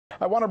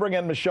I want to bring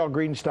in Michele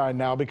Greenstein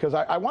now because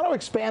I want to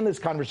expand this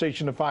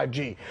conversation to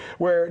 5G,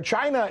 where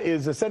China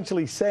is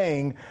essentially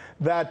saying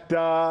that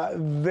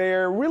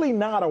they're really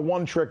not a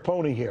one-trick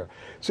pony here.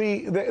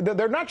 See,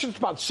 they're not just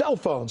about cell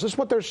phones. This is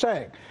what they're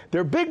saying.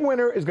 Their big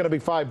winner is going to be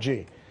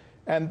 5G,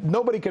 and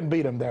nobody can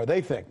beat them there,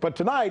 they think. But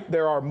tonight,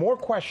 there are more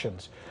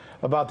questions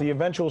about the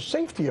eventual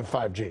safety of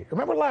 5G.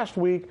 Remember last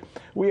week,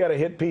 we had a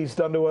hit piece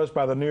done to us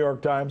by the New York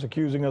Times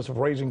accusing us of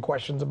raising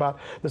questions about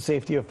the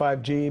safety of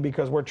 5G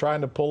because we're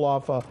trying to pull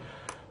off a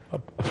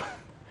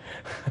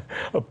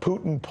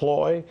Putin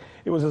ploy.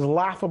 It was as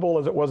laughable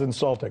as it was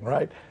insulting,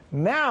 right?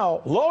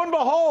 Now, lo and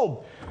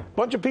behold, a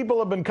bunch of people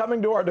have been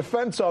coming to our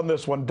defense on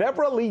this one.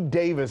 Deborah Lee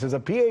Davis is a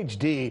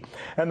PhD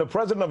and the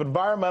president of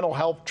Environmental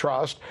Health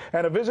Trust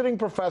and a visiting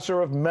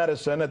professor of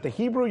medicine at the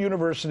Hebrew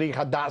University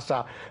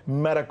Hadassah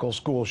Medical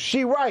School.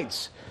 She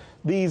writes,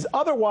 these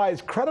otherwise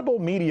credible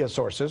media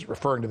sources,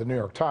 referring to the New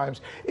York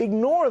Times,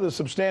 ignore the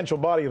substantial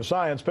body of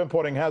science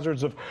pinpointing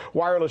hazards of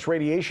wireless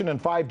radiation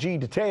and 5G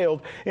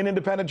detailed in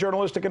independent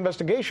journalistic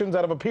investigations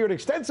that have appeared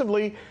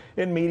extensively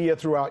in media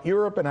throughout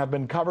Europe and have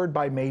been covered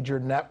by major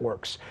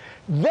networks.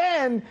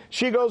 Then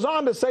she goes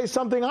on to say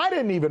something I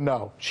didn't even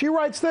know. She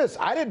writes this.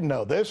 I didn't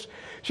know this.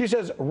 She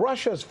says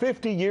Russia's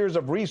 50 years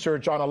of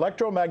research on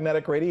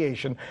electromagnetic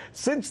radiation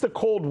since the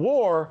Cold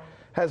War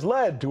has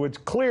led to its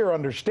clear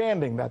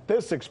understanding that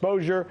this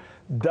exposure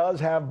does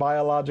have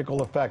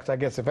biological effects. I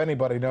guess if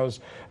anybody knows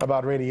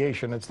about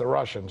radiation, it's the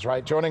Russians,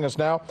 right? Joining us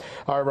now,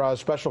 our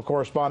special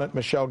correspondent,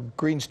 Michele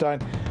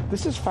Greenstein.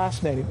 This is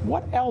fascinating.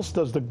 What else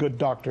does the good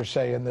doctor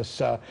say in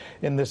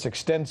this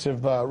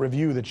extensive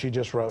review that she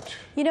just wrote?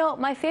 You know,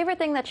 my favorite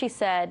thing that she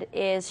said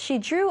is she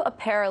drew a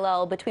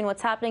parallel between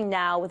what's happening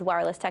now with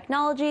wireless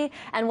technology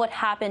and what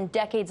happened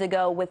decades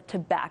ago with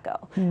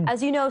tobacco.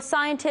 As you know,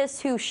 scientists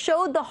who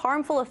showed the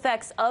harmful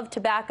effects of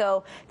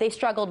tobacco, they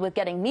struggled with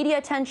getting media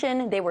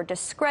attention, they were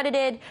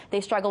discredited, they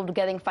struggled with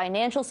getting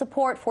financial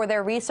support for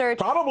their research.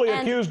 Probably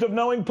accused of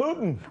knowing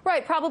Putin.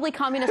 Right, probably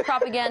communist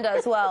propaganda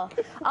as well.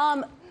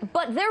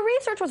 But their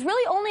research was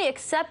really only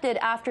accepted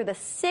after the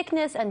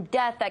sickness and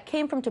death that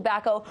came from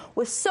tobacco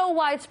was so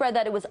widespread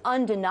that it was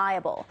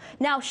undeniable.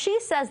 Now, she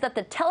says that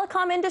the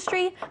telecom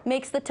industry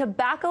makes the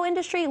tobacco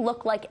industry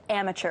look like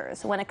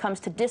amateurs when it comes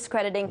to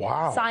discrediting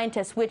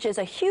scientists, which is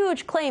a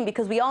huge claim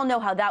because we all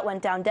know how that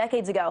went down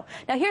decades ago.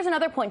 Now, here's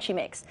another point she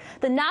makes.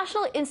 The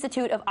National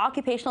Institute of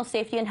Occupational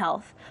Safety and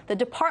Health, the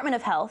Department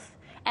of Health,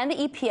 and the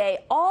EPA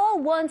all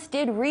once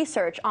did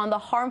research on the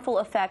harmful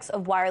effects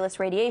of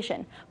wireless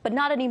radiation, but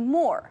not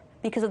anymore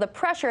because of the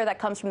pressure that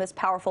comes from this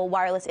powerful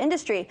wireless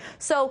industry.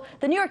 So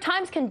the New York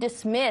Times can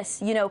dismiss,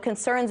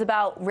 concerns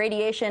about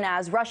radiation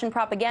as Russian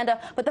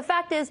propaganda, but the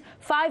fact is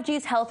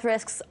 5G's health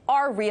risks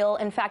are real.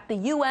 In fact,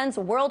 the UN's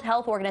World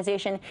Health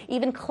Organization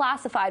even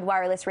classified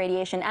wireless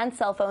radiation and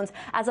cell phones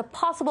as a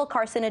possible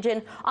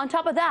carcinogen. On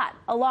top of that,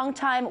 a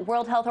longtime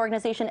World Health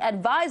Organization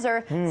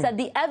advisor said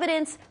the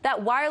evidence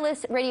that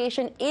wireless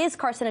radiation is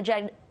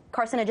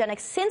carcinogenic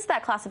since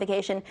that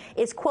classification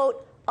is,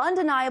 quote,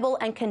 undeniable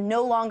and can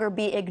no longer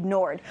be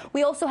ignored.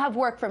 We also have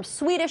work from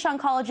Swedish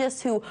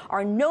oncologists who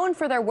are known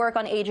for their work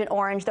on Agent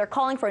Orange. They're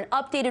calling for an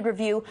updated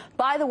review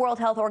by the World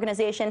Health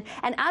Organization.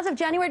 And as of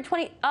January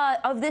 20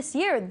 of this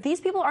year,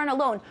 these people aren't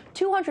alone.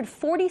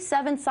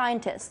 247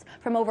 scientists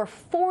from over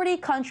 40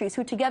 countries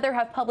who together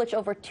have published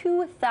over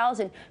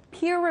 2,000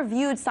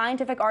 peer-reviewed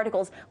scientific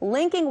articles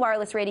linking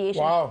wireless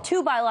radiation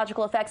to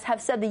biological effects have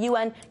said the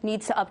UN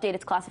needs to update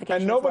its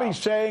classification. And nobody's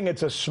saying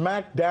it's a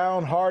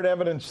smack-down, hard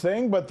evidence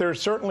thing, but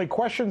there's certainly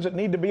questions that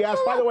need to be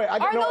asked. By the way, are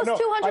those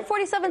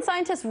 247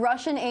 scientists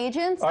Russian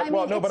agents? I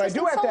mean, no, but I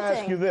do have to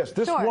ask you this.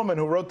 This woman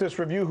who wrote this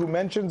review, who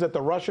mentions that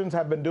the Russians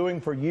have been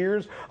doing for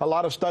years a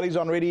lot of studies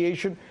on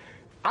radiation,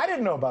 I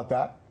didn't know about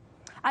that.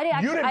 I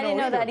didn't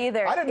know that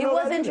either. It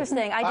was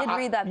interesting. I did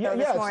read that, though,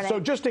 this morning. So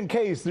just in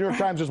case the New York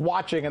Times is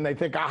watching and they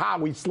think, aha,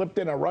 we slipped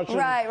in a Russian.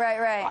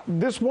 Right.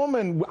 This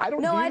woman, I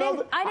didn't know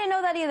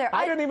that either.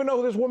 I didn't even know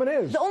who this woman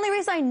is. The only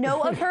reason I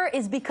know of her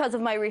is because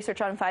of my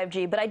research on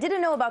 5G, but I didn't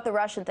know about the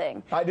Russian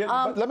thing. I didn't.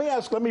 But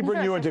let me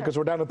bring you into it because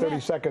we're down to 30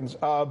 seconds.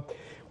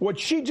 What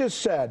she just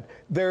said,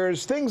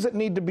 there's things that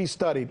need to be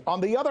studied.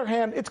 On the other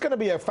hand, it's going to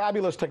be a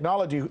fabulous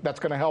technology that's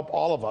going to help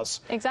all of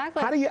us.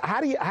 Exactly. How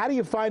do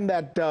you find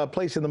that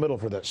place in the middle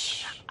for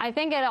this? I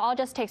think it all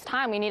just takes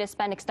time. We need to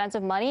spend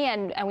extensive money,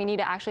 and we need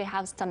to actually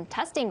have some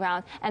testing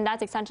ground, and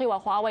that's essentially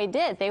what Huawei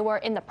did. They were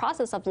in the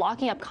process of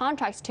locking up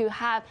contracts to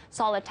have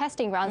solid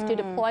testing grounds to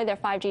deploy their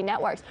 5G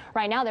networks.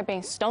 Right now, they're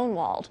being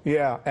stonewalled.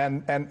 Yeah,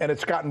 and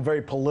it's gotten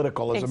very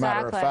political, as a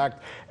matter of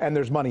fact, and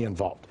there's money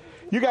involved.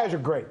 You guys are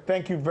great.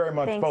 Thank you very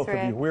much, both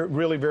of you. We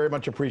really very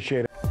much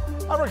appreciate it.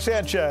 I'm Rick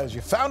Sanchez. You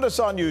found us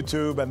on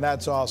YouTube, and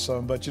that's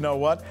awesome. But you know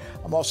what?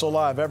 I'm also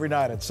live every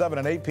night at 7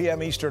 and 8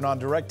 p.m. Eastern on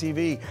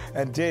DirecTV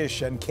and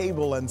Dish and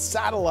cable and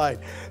satellite,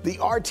 the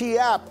RT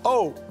app,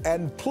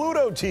 and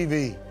Pluto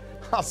TV.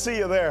 I'll see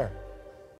you there.